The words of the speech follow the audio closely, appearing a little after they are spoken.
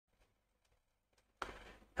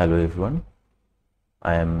Hello everyone,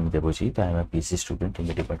 I am Debojit. I am a PhD student in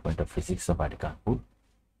the Department of Physics of IIT Kanpur.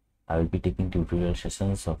 I will be taking tutorial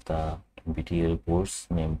sessions of the NPTEL course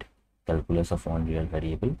named Calculus of One Real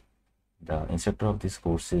Variable. The instructor of this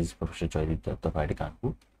course is Professor Joydeep Dutta of IIT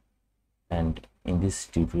Kanpur. And in these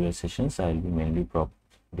tutorial sessions, I will be mainly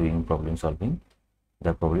doing problem solving.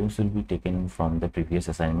 The problems will be taken from the previous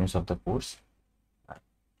assignments of the course.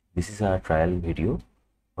 This is a trial video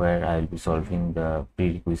where I will be solving the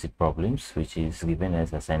prerequisite problems which is given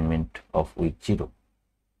as assignment of week 0.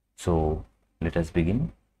 So let us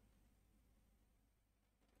begin.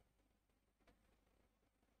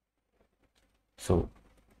 So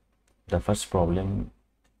the first problem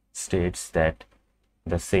states that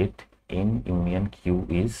the set in union Q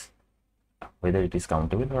is whether it is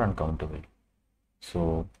countable or uncountable.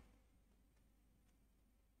 So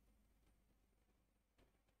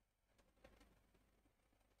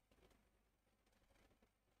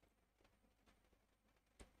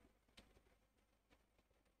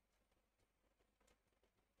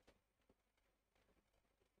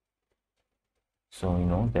we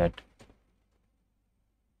know that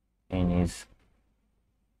N is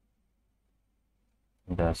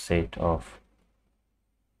the set of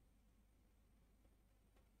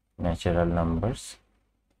natural numbers,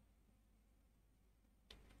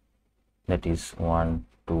 that is 1,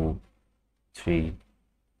 2, 3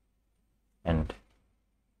 and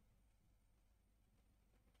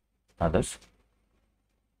others,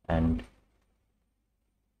 and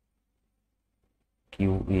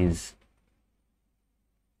Q is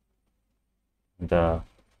the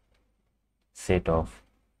set of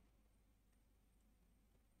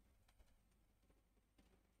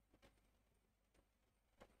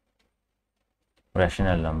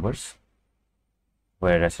rational numbers,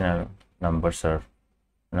 where rational numbers are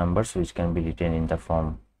numbers which can be written in the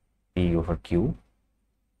form P over Q,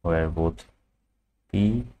 where both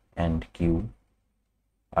P and Q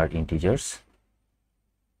are integers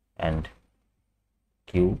and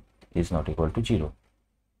Q is not equal to 0.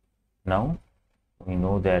 Now we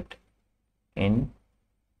know that N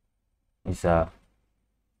is a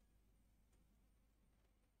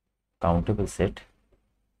countable set.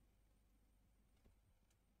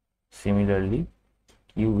 Similarly,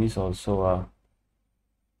 Q is also a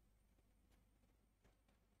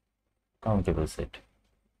countable set.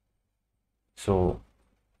 So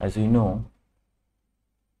as we know,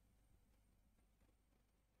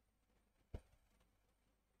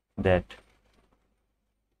 that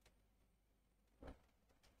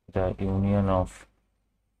the union of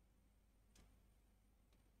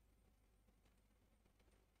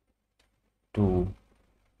two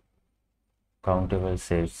countable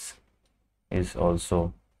sets is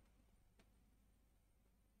also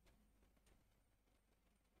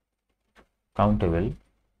countable.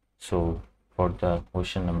 So for the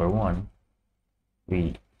question number 1,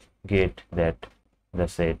 we get that the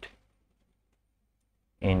set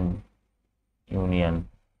in union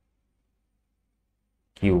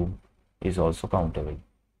Q is also countable.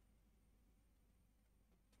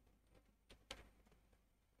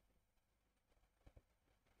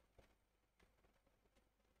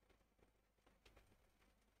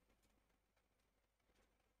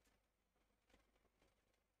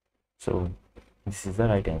 So this is the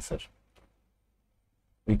right answer.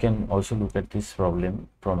 We can also look at this problem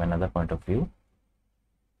from another point of view.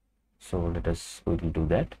 So let us quickly do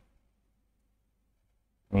that.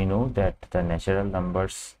 We know that the natural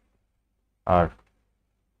numbers are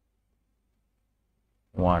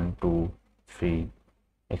 1, 2, 3,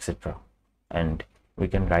 etc. And we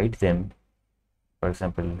can write them, for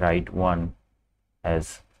example, write 1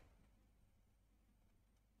 as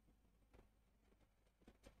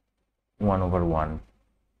 1 over 1,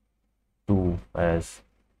 2 as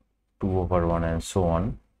 2 over 1, and so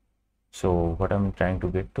on. So what I'm trying to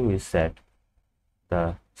get to is that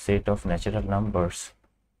the set of natural numbers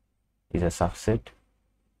is a subset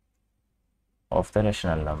of the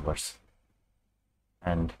rational numbers,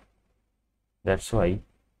 and that's why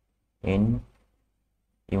N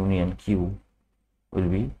union Q will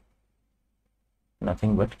be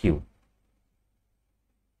nothing but Q.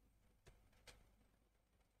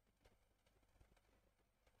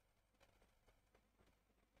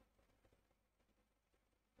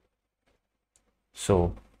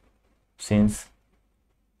 So since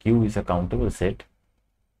Q is a countable set,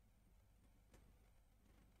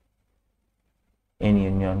 N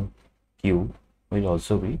union Q will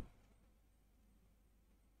also be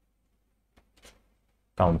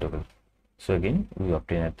countable. So again we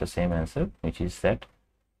obtain at the same answer, which is that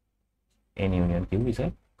N union Q is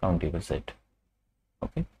a countable set.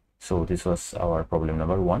 Okay, So this was our problem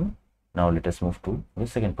number 1. Now let us move to the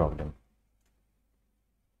second problem.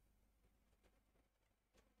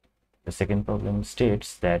 The second problem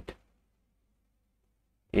states that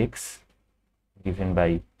x given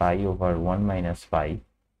by pi over 1 minus pi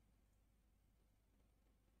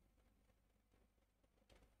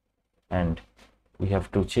and we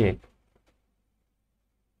have to check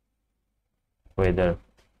whether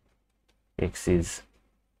x is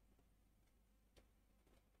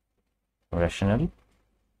rational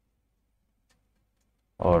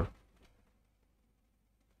or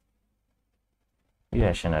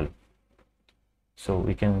irrational. So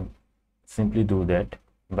we can simply do that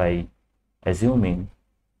by assuming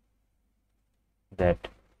that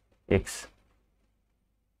x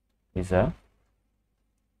is a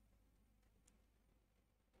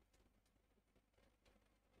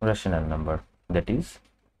rational number, that is,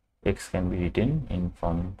 x can be written in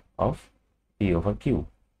form of p over q,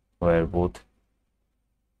 where both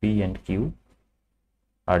p and q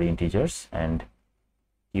are integers and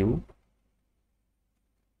q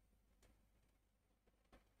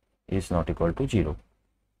is not equal to 0.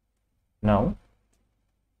 Now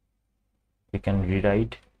we can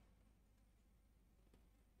rewrite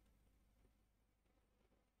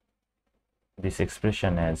this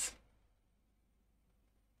expression as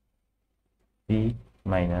p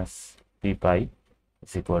minus p pi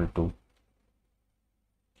is equal to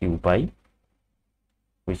q pi,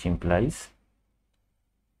 which implies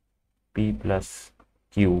p plus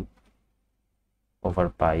q over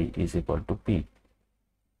pi is equal to p,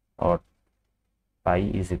 or pi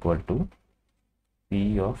is equal to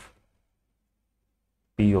p over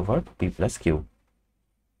p plus q.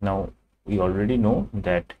 Now we already know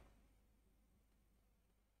that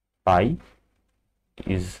pi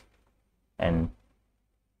is an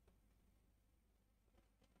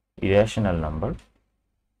irrational number,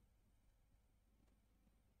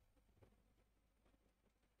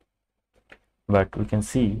 but we can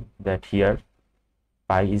see that here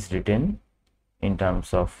pi is written in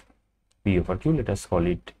terms of p over q. Let us call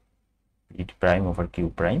it p prime over q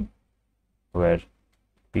prime, where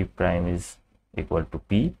p prime is equal to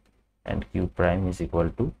p and q prime is equal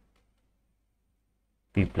to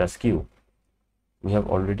p plus q. We have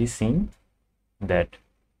already seen that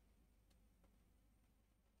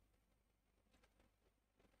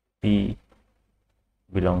p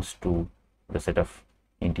belongs to the set of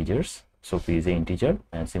integers, so p is an integer,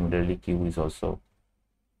 and similarly q is also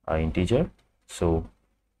an integer, so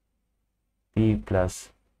p plus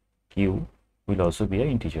q will also be an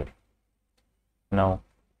integer. Now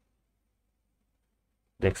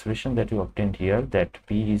the expression that we obtained here, that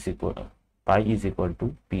pi is equal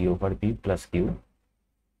to p over p plus q,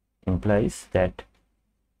 implies that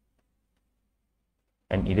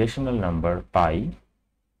an irrational number pi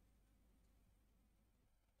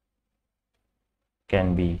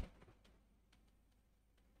can be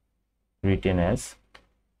written as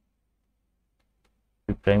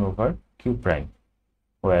p prime over q prime,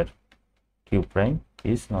 where q prime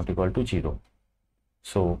is not equal to 0.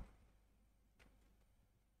 So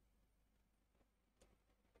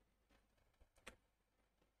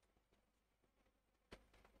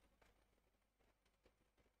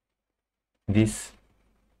this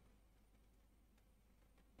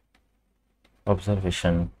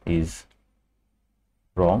observation is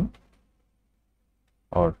wrong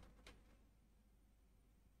or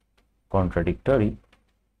contradictory,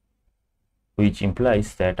 which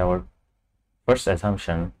implies that our first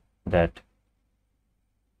assumption that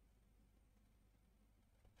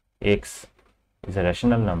x is a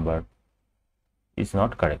rational number is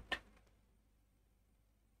not correct.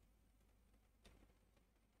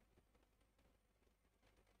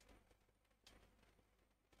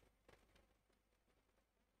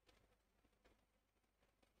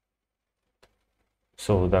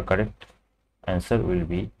 So the correct answer will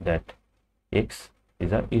be that x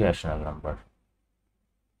is an irrational number.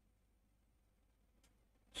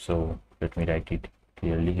 So let me write it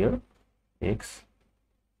clearly here. X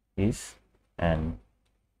is an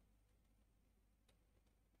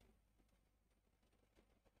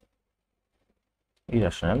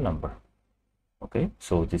irrational number. Okay,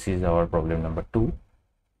 so this is our problem number 2,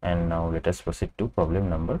 and now let us proceed to problem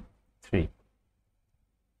number 3.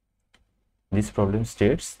 This problem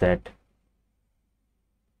states that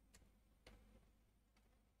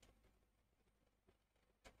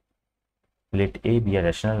let a be a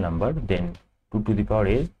rational number, then 2 to the power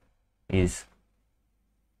a is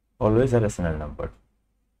always a rational number.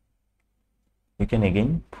 We can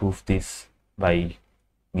again prove this by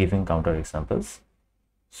giving counter examples.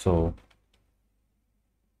 So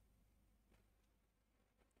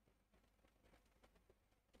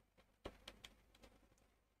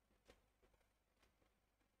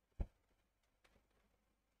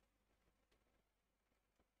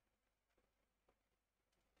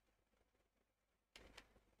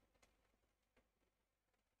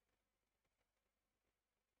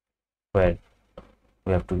where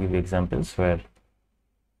we have to give examples where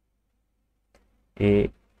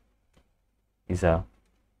a is a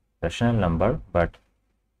rational number but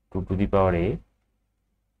 2 to the power a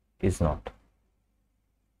is not.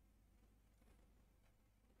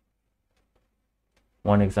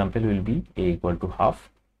 One example will be a equal to half,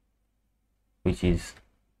 which is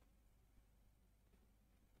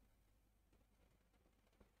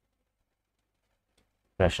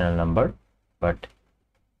rational number, but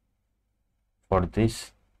for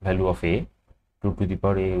this value of a, 2 to the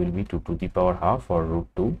power a will be 2 to the power half or root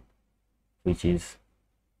 2, which is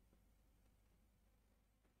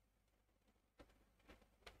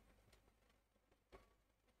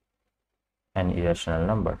an irrational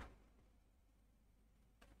number.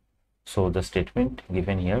 So the statement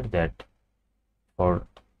given here that for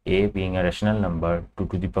a being a rational number, 2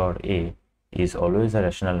 to the power a is always a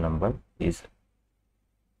rational number is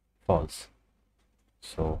false.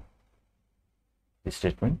 So this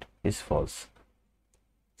statement is false.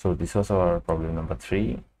 So this was our problem number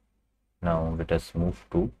 3. Now let us move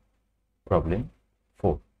to problem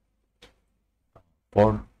 4.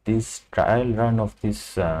 For this trial run of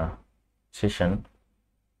this session,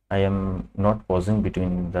 I am not pausing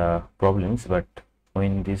between the problems, but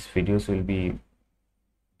when these videos will be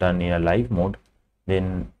done in a live mode,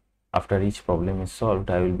 then after each problem is solved,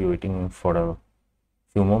 I will be waiting for a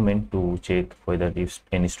few moments to check whether if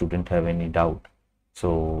any student have any doubt.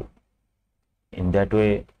 So in that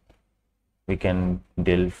way we can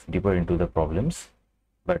delve deeper into the problems,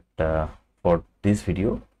 but for this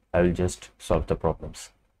video I will just solve the problems.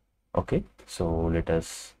 Okay, so let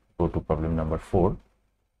us go to problem number 4,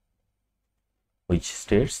 which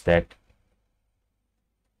states that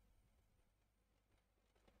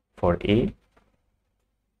for a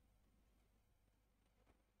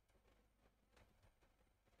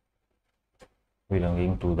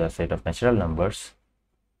belonging to the set of natural numbers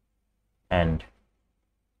and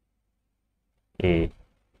a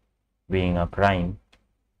being a prime,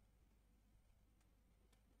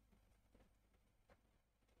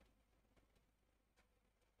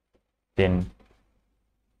 then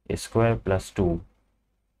a square plus 2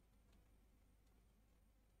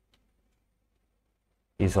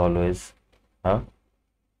 is always a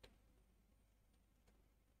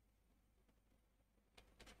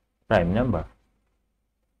prime number.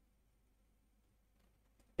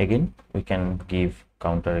 Again, we can give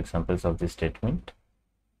counter examples of this statement.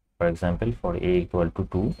 For example, for a equal to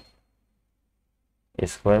 2, a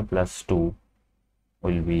square plus 2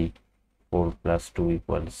 will be 4 plus 2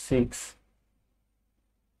 equals 6,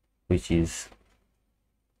 which is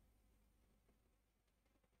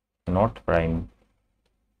not prime.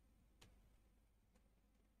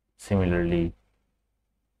 Similarly,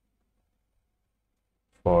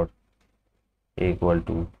 for a equal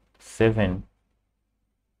to 7,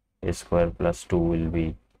 a square plus 2 will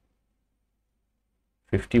be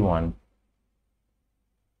 51,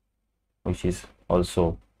 which is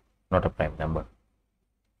also not a prime number.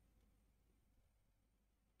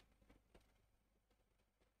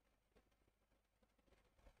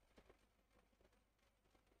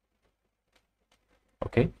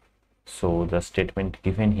 Okay, so the statement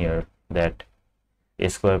given here that a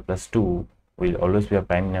square plus 2 will always be a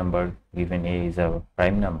prime number given a is a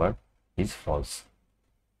prime number is false.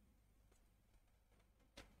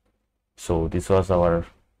 So this was our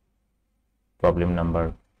problem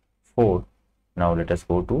number 4. Now let us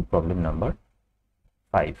go to problem number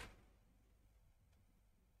 5.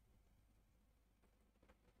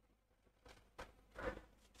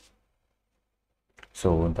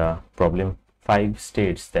 So the problem 5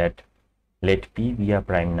 states that let p be a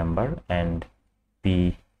prime number and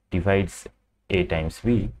p divides a times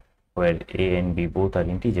b, where a and b both are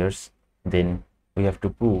integers. Then we have to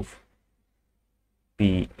prove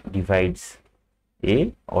p divides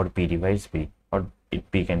a or p divides b, or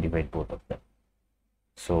p can divide both of them.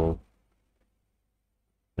 So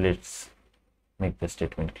let's make the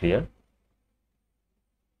statement clear.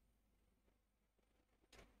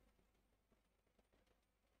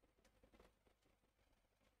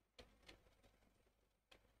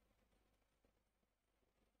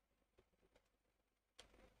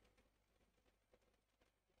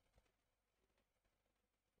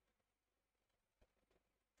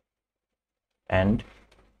 And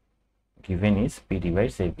given is p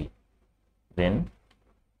divides ab, then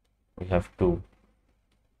we have to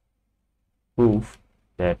prove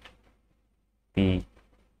that p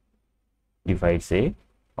divides a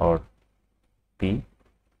or p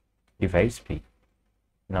divides b.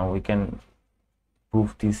 Now we can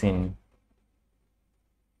prove this in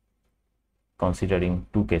considering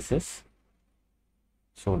two cases.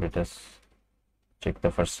 So let us check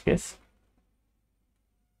the first case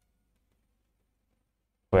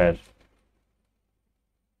where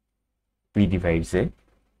P divides A,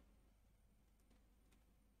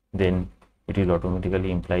 then it will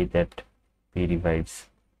automatically imply that P divides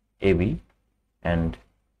AB, and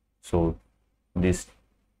so this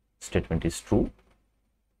statement is true.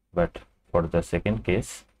 But for the second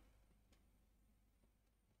case,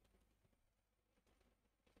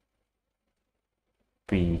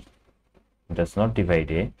 P does not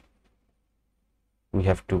divide A, we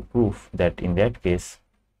have to prove that in that case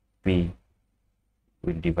P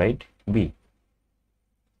will divide B.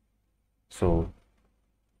 So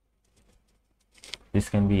this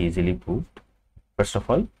can be easily proved. First of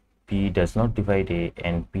all, P does not divide A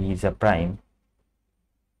and P is a prime.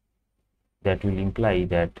 That will imply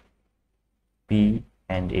that P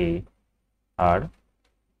and A are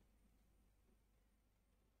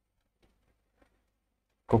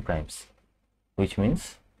coprimes, which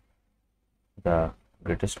means the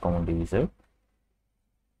greatest common divisor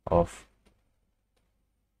of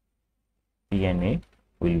P and A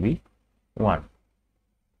will be 1.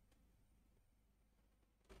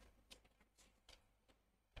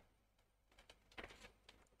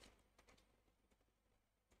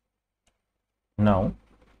 Now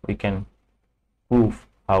we can prove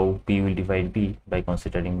how P will divide B by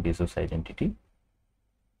considering Bezos identity,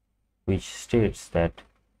 which states that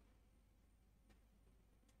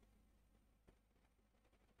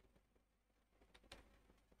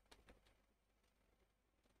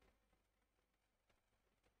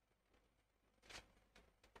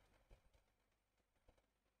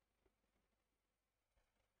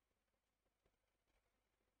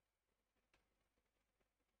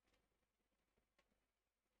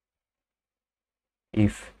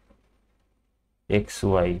if x,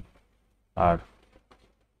 y are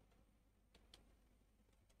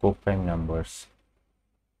coprime numbers,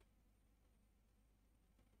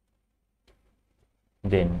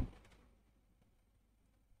 then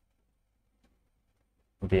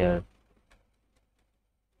there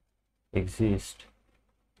exist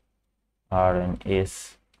R and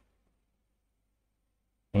S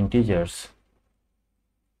integers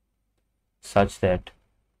such that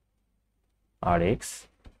Rx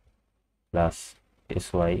plus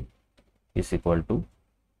Sy is equal to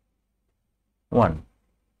 1.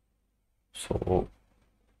 So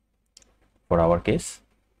for our case,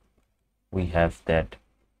 we have that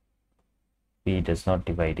P does not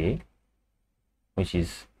divide A, which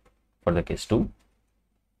is for the case 2.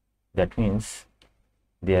 That means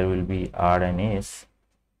there will be R and S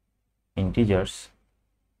integers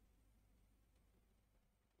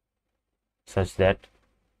such that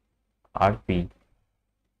Rp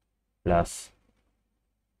plus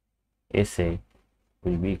Sa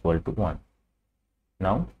will be equal to 1.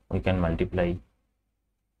 Now we can multiply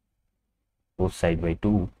both side by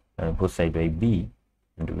 2 and both side by B,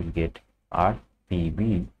 and we will get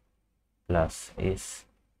Rpb plus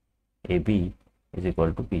Sab is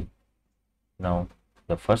equal to P. Now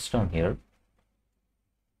the first term here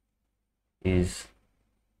is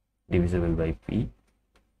divisible by P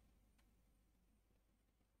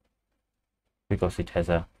because it has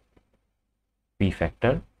a P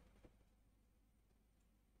factor,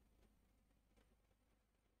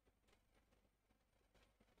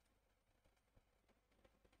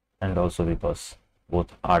 and also because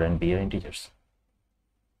both R and B are integers.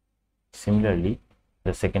 Similarly,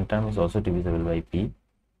 the second term is also divisible by P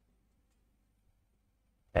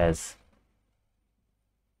as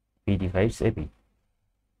P divides AB.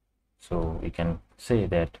 So we can say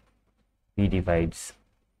that P divides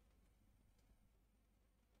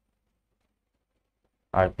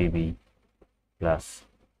Rpb plus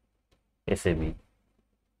Sab,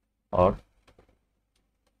 or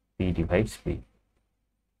P divides P.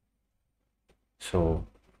 So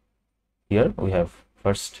here we have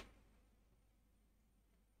first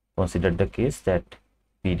considered the case that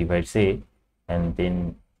P divides A, and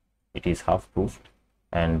then it is half proved,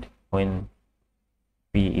 and when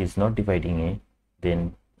P is not dividing A,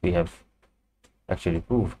 then we have actually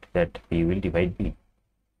proved that P will divide B.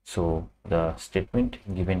 So the statement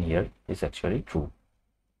given here is actually true.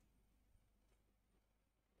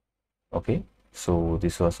 Okay, so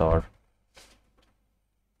this was our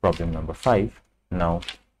problem number 5. Now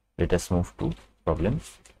let us move to problem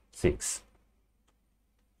 6.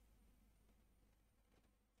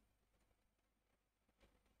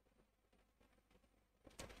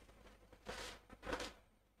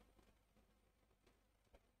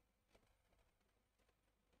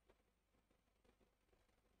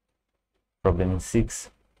 Problem 6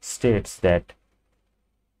 states that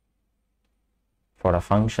for a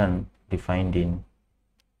function defined in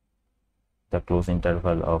the closed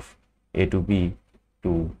interval of a to b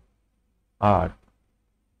to r,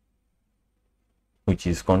 which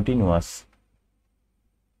is continuous,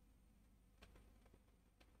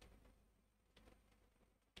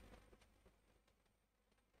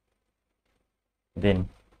 then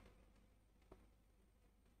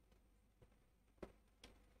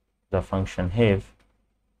the function f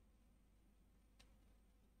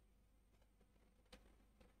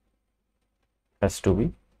has to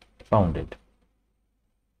be bounded.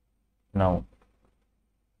 Now,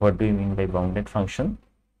 what do we mean by bounded function?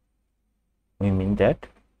 We mean that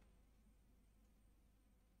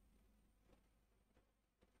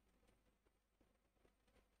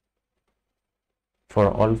for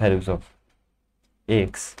all values of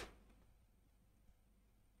x,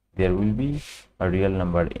 there will be a real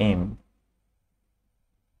number m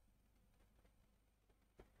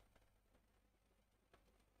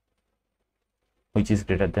which is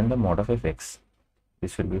greater than the mod of fx.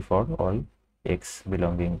 This will be for all x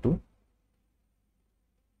belonging to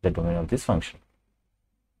the domain of this function.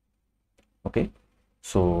 Okay,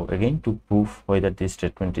 so again, to prove whether this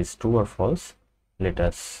statement is true or false, let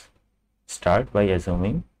us start by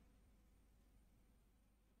assuming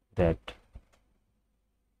that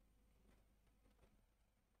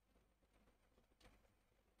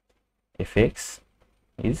fx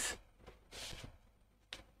is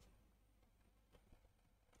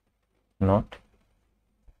not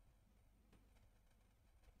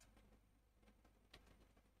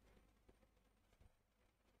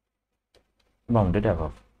bounded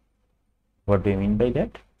above. What do we mean by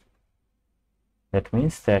that? That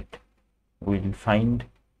means that we will find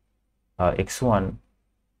x1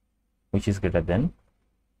 which is greater than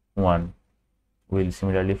 1. We will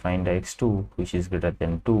similarly find x2 which is greater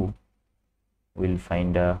than 2. We will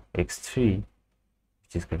find x3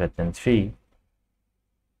 which is greater than 3.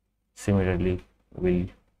 Similarly, we will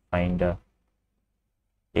find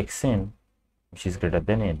xn which is greater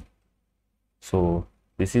than n. So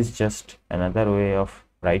this is just another way of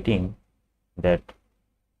writing that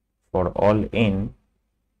for all n,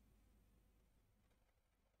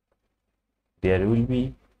 there will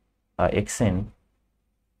be a xn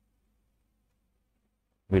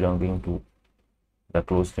belonging to the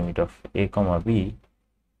closed limit of a comma b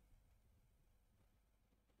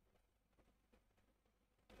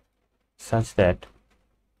such that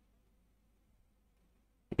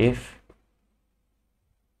if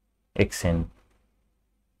xn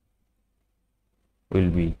will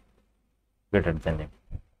be greater than m,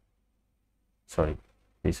 sorry,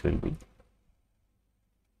 this will be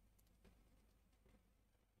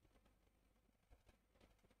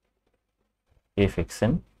if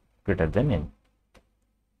xn greater than n.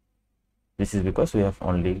 This is because we have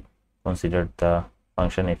only considered the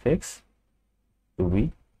function fx to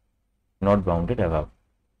be not bounded above.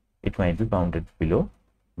 It might be bounded below,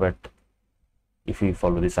 but if we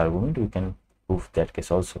follow this argument, we can prove that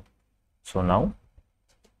case also. So now,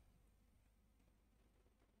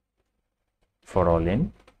 for all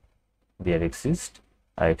n, there exists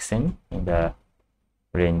a xn in the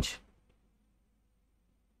range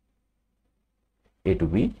a to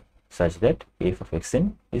b such that f of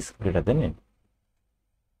xn is greater than n.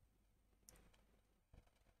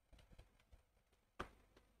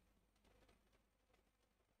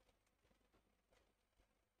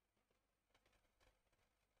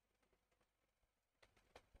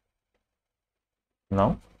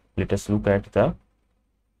 Now let us look at the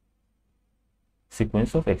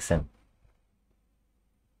sequence of xn.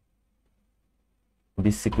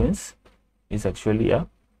 This sequence is actually a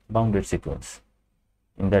bounded sequence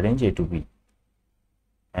in the range a to b,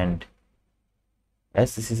 and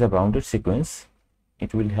as this is a bounded sequence,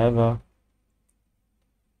 it will have a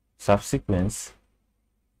subsequence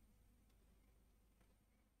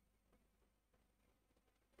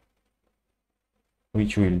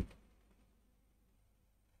which will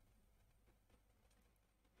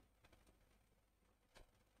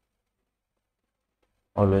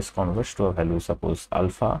always converge to a value, suppose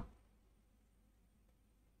alpha,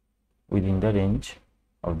 within the range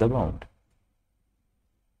of the bound.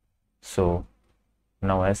 So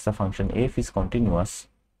now as the function f is continuous,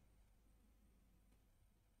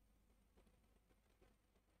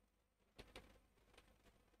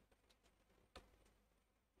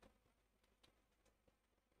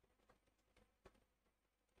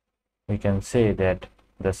 we can say that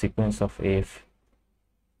the sequence of f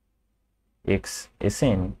x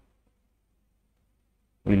Sn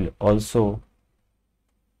will also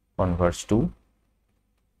converge to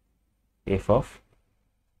f of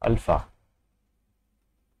alpha,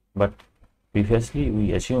 but previously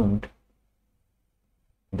we assumed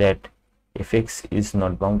that fx is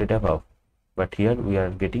not bounded above, but here we are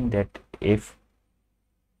getting that f,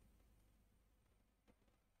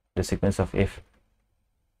 the sequence of f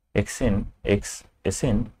xn x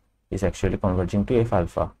sn is actually converging to f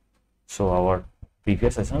alpha. So our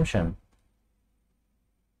previous assumption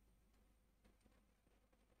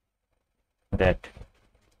that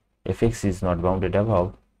fx is not bounded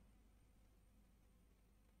above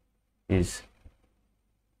is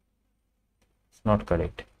not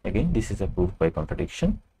correct. Again, this is a proof by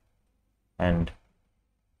contradiction, and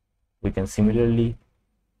we can similarly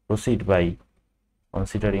proceed by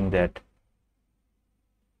considering that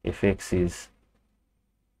fx is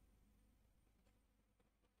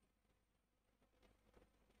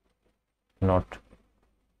not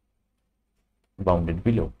bounded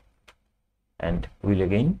below, and we'll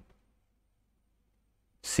again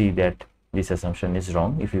see that this assumption is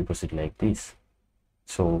wrong if we proceed like this.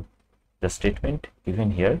 So the statement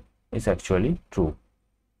given here is actually true,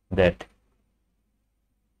 that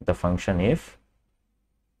the function f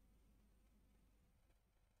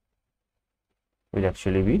will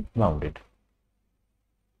actually be bounded.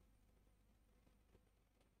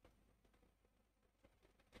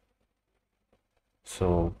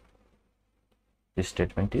 So this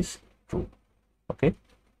statement is true. Okay,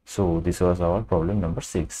 so this was our problem number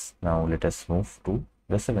 6. Now let us move to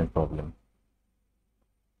the 7th problem.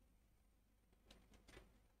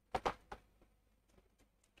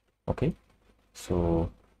 Okay, so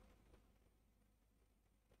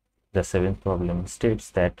the 7th problem states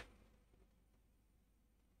that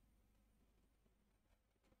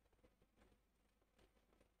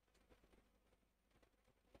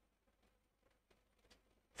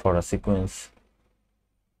for a sequence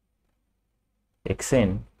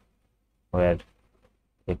xn where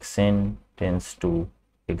xn tends to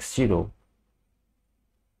x0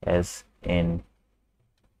 as n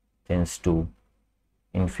tends to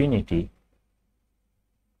infinity,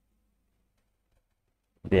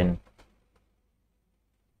 then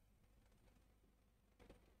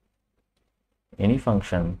any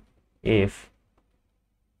function f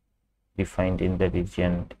defined in the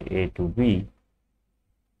region a to b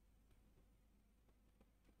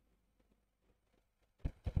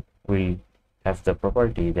will have the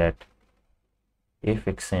property that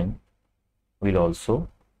fxn will also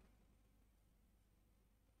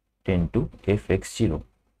tend to fx0.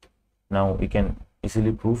 Now we can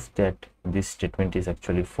easily prove that this statement is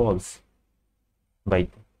actually false by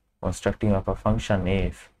constructing up a function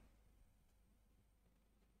f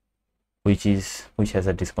which has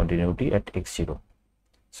a discontinuity at x0.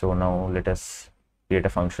 So now let us create a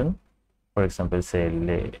function. For example, say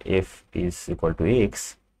f is equal to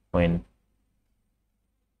x when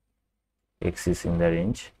x is in the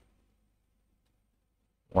range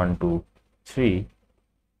 1 to 3,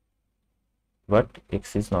 but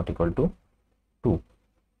x is not equal to 2.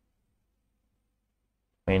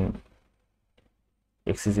 When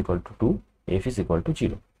x is equal to 2, f is equal to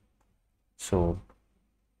 0. So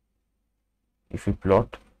if we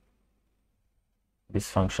plot, this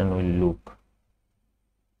function will look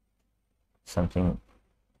something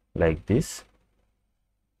like this.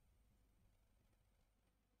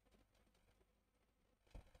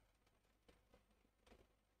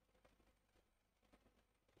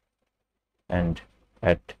 And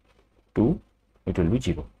at 2 it will be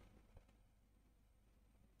 0.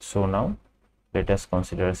 So now let us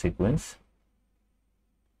consider a sequence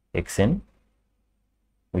xn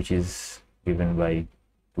which is given by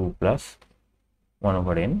 2 plus 1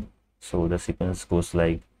 over n. So the sequence goes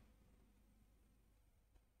like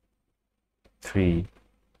 3,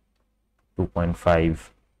 2.5,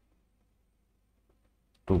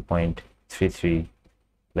 2.33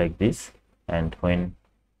 like this, and when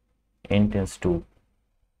n tends to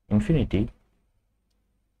infinity,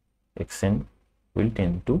 xn will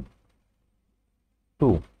tend to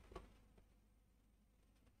 2.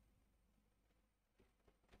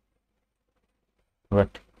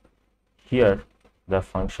 But here the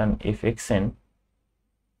function fxn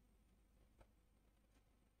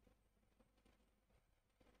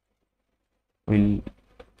will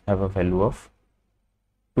have a value of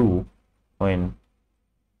 2 when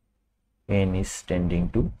n is tending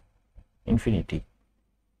to infinity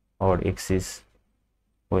or x is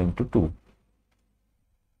going to 2.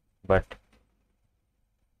 But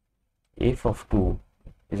f of 2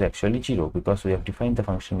 is actually 0 because we have defined the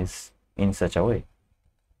function is in such a way.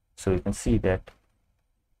 So you can see that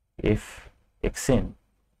f xn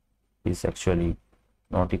is actually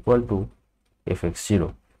not equal to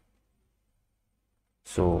fx0.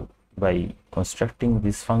 So by constructing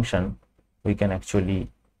this function we can actually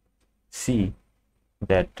see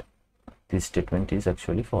that this statement is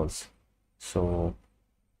actually false. So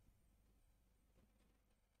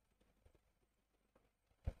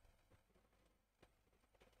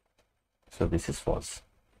this is false,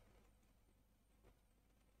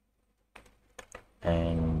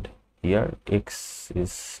 and here x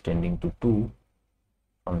is tending to 2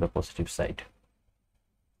 on the positive side.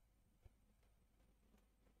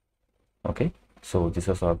 Okay, so this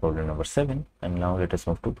was our problem number 7, and now let us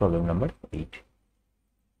move to problem number 8.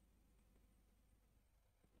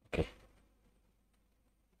 Okay,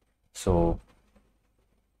 so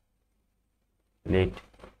let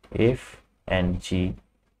f and g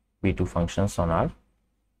be two functions on R.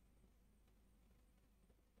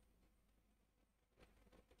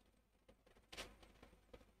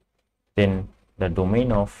 Then the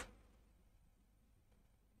domain of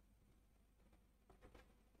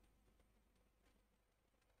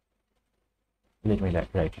let me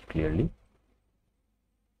write it clearly.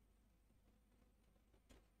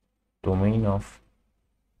 Domain of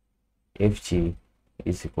fg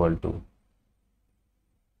is equal to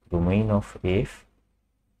domain of f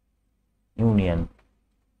union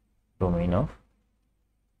domain of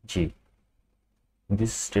g.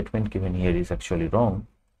 This statement given here is actually wrong,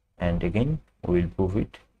 and again we will prove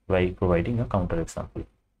it by providing a counter example.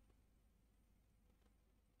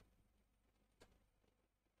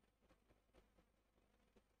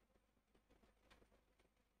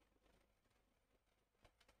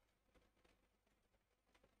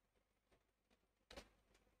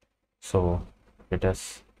 So let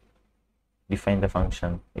us define the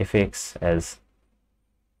function fx as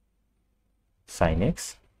sin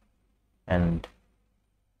x, and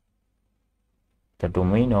the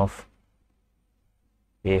domain of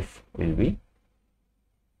f will be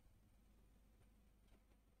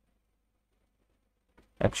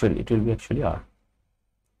actually R.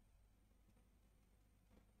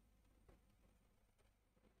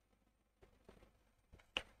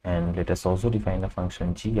 And let us also define the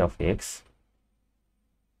function g of x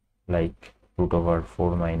like root over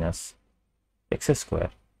 4 minus x square,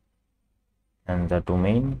 and the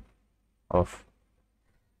domain of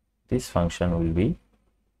this function will be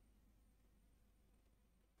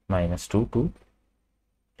minus 2 to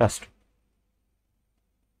plus 2.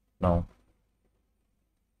 Now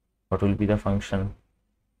what will be the function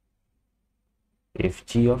if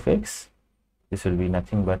g of x? This will be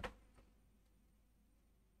nothing but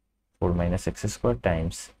 4 minus x square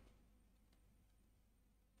times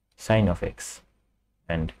sine of x.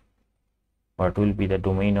 And what will be the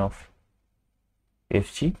domain of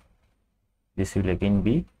fg? This will again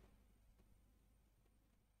be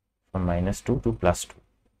from minus 2 to plus 2,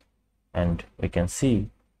 and we can see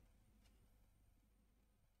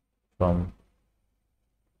from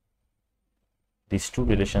these two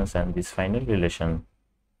relations and this final relation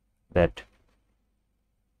that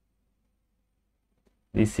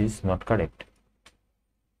this is not correct.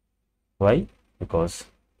 Why? Because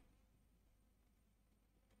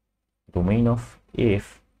domain of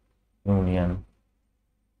f union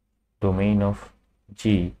domain of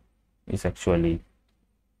g is actually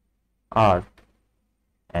R,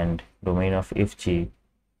 and domain of fg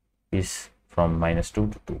is from minus 2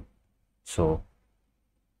 to 2. So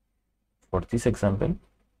for this example,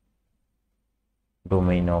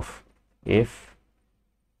 domain of f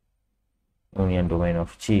union domain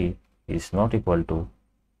of g is not equal to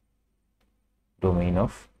domain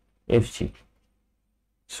of fg.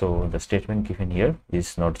 So the statement given here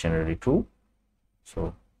is not generally true,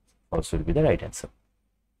 so false will be the right answer.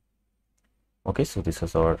 Okay, so this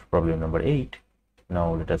was our problem number 8.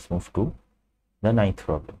 Now let us move to the 9th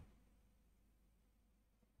problem.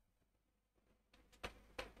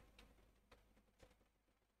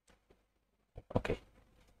 Okay,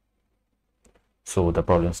 so the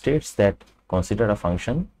problem states that consider a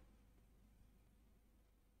function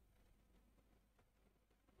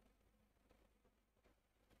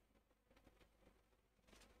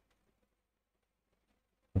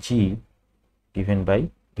g given by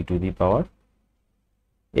e to the power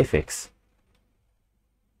fx,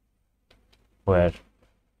 where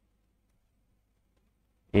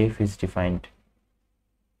f is defined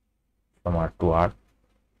from R to R.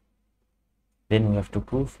 Then we have to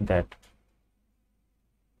prove that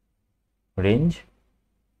range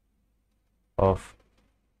of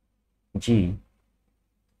g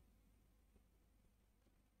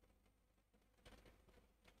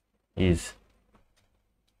is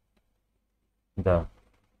the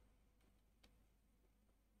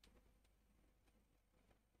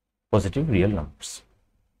positive real numbers.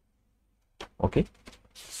 Okay,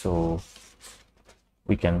 so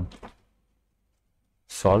we can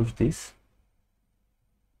solve this,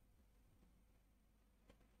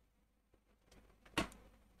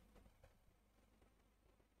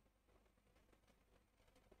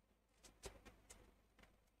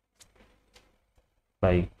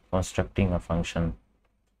 by constructing a function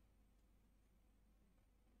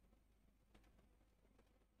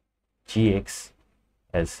gx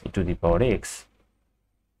as e to the power x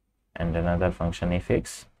and another function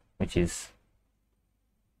fx which is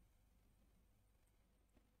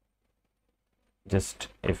just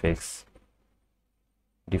fx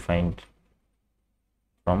defined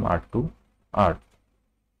from R to R.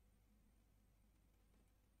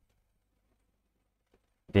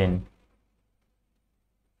 Then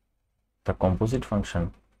the composite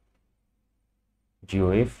function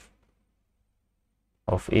GOF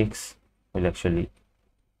of x will actually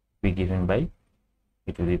be given by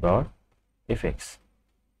e to the power fx.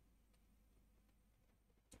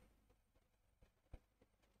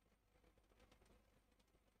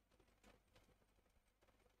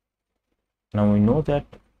 Now we know that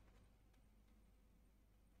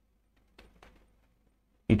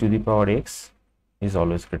e to the power x is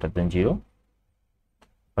always greater than 0.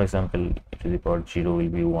 For example, e to the power 0 will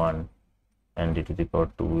be 1 and e to the power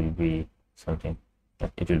 2 will be something,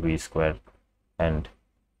 it will be square, and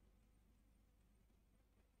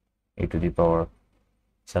e to the power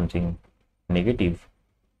something negative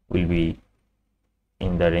will be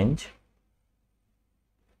in the range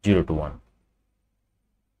 0 to 1.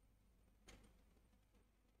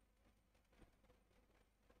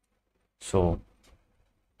 So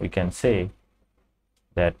we can say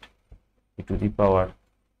that e to the power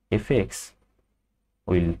fx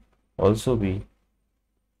will also be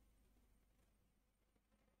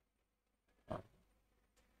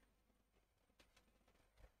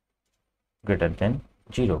greater than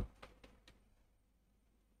 0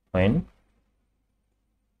 when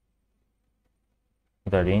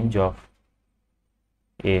the range of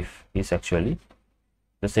f is actually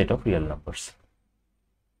the set of real numbers.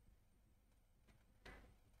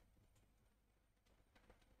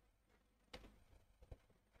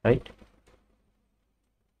 Right?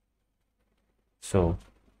 So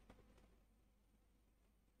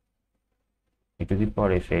e to the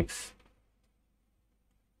power fx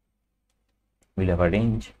will have a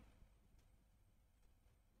range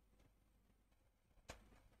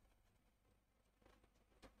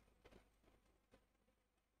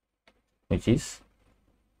which is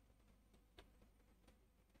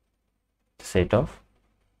the set of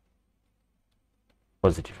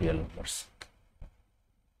positive real numbers.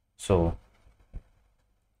 So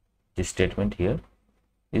this statement here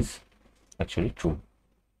is actually true.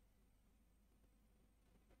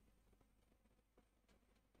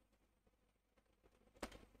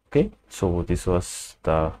 Okay, so this was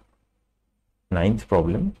the 9th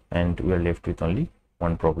problem and we are left with only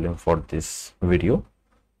one problem for this video.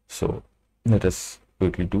 So let us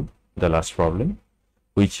quickly do the last problem,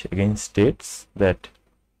 which again states that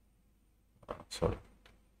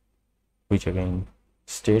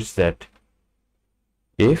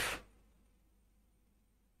if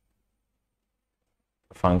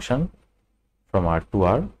a function from R to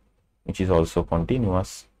R which is also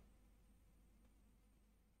continuous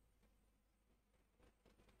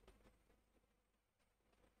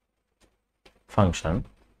function,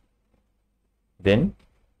 then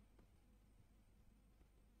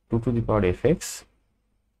 2 to the power fx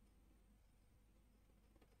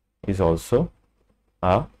is also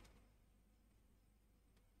a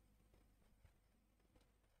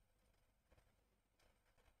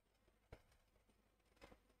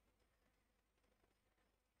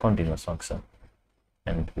continuous function,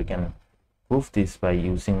 and we can prove this by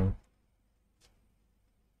using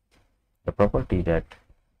the property that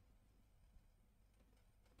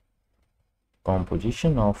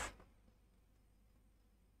composition of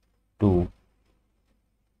two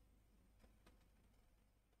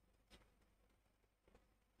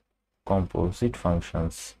composite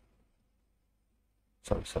functions,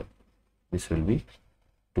 this will be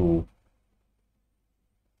two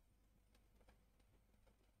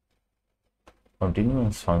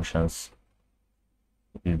continuous functions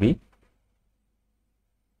will be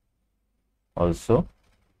also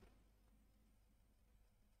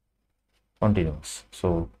continuous.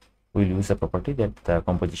 So we'll use a property that the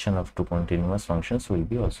composition of two continuous functions will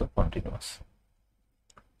be also continuous.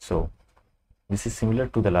 So this is similar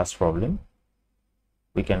to the last problem.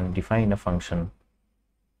 We can define a function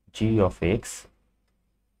g of x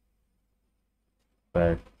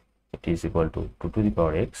where it is equal to 2 to the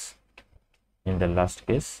power x. In the last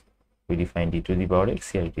case we defined e to the power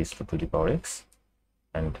x, here it is 2 to the power x,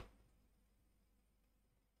 and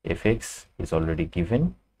fx is already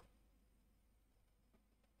given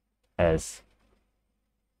as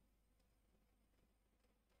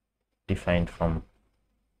defined from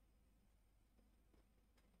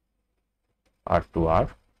R to R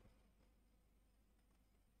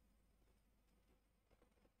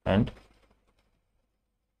and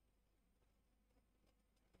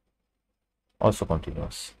also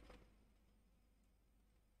continuous.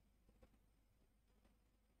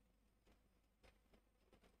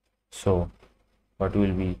 So what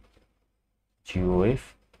will be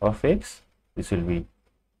GOF of x? This will be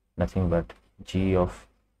nothing but g of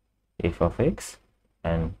f of x,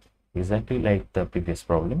 and exactly like the previous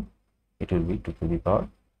problem, it will be 2 to the power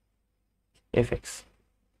fx.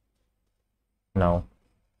 Now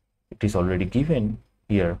it is already given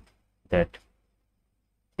here that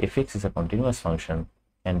fx is a continuous function,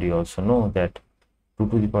 and we also know that 2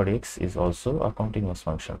 to the power x is also a continuous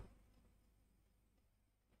function.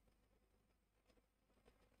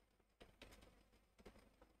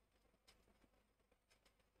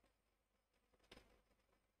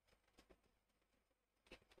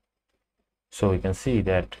 So we can see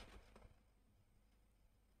that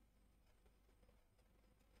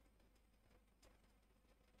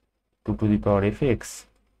two to the power fx,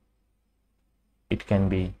 it can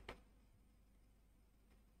be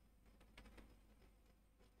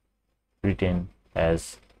written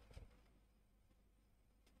as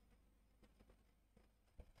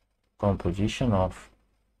composition of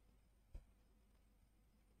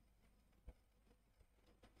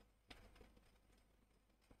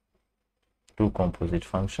two composite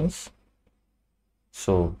functions.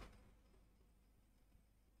 So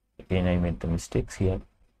again I made the mistakes here.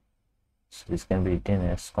 So this can be written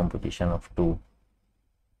as composition of two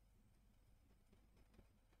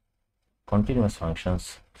continuous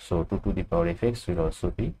functions. So 2 to the power fx will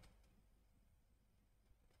also be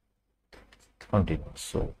continuous.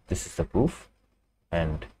 So this is the proof,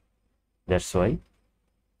 and that's why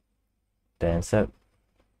the answer,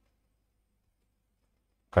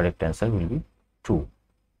 correct answer, will be true.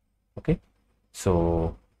 Okay,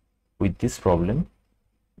 so with this problem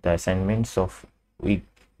the assignments of week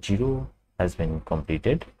 0 has been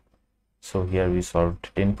completed. So here we solved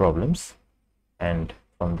 10 problems, and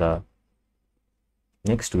from the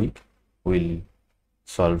next week we'll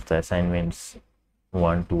solve the assignments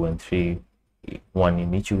 1, 2 and 3, one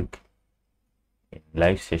in each week in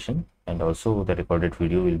live session, and also the recorded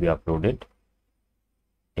video will be uploaded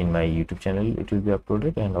in my YouTube channel. It will be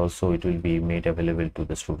uploaded, and also it will be made available to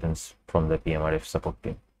the students from the PMRF support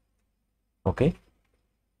team. Okay,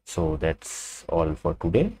 so that's all for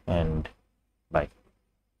today, and bye.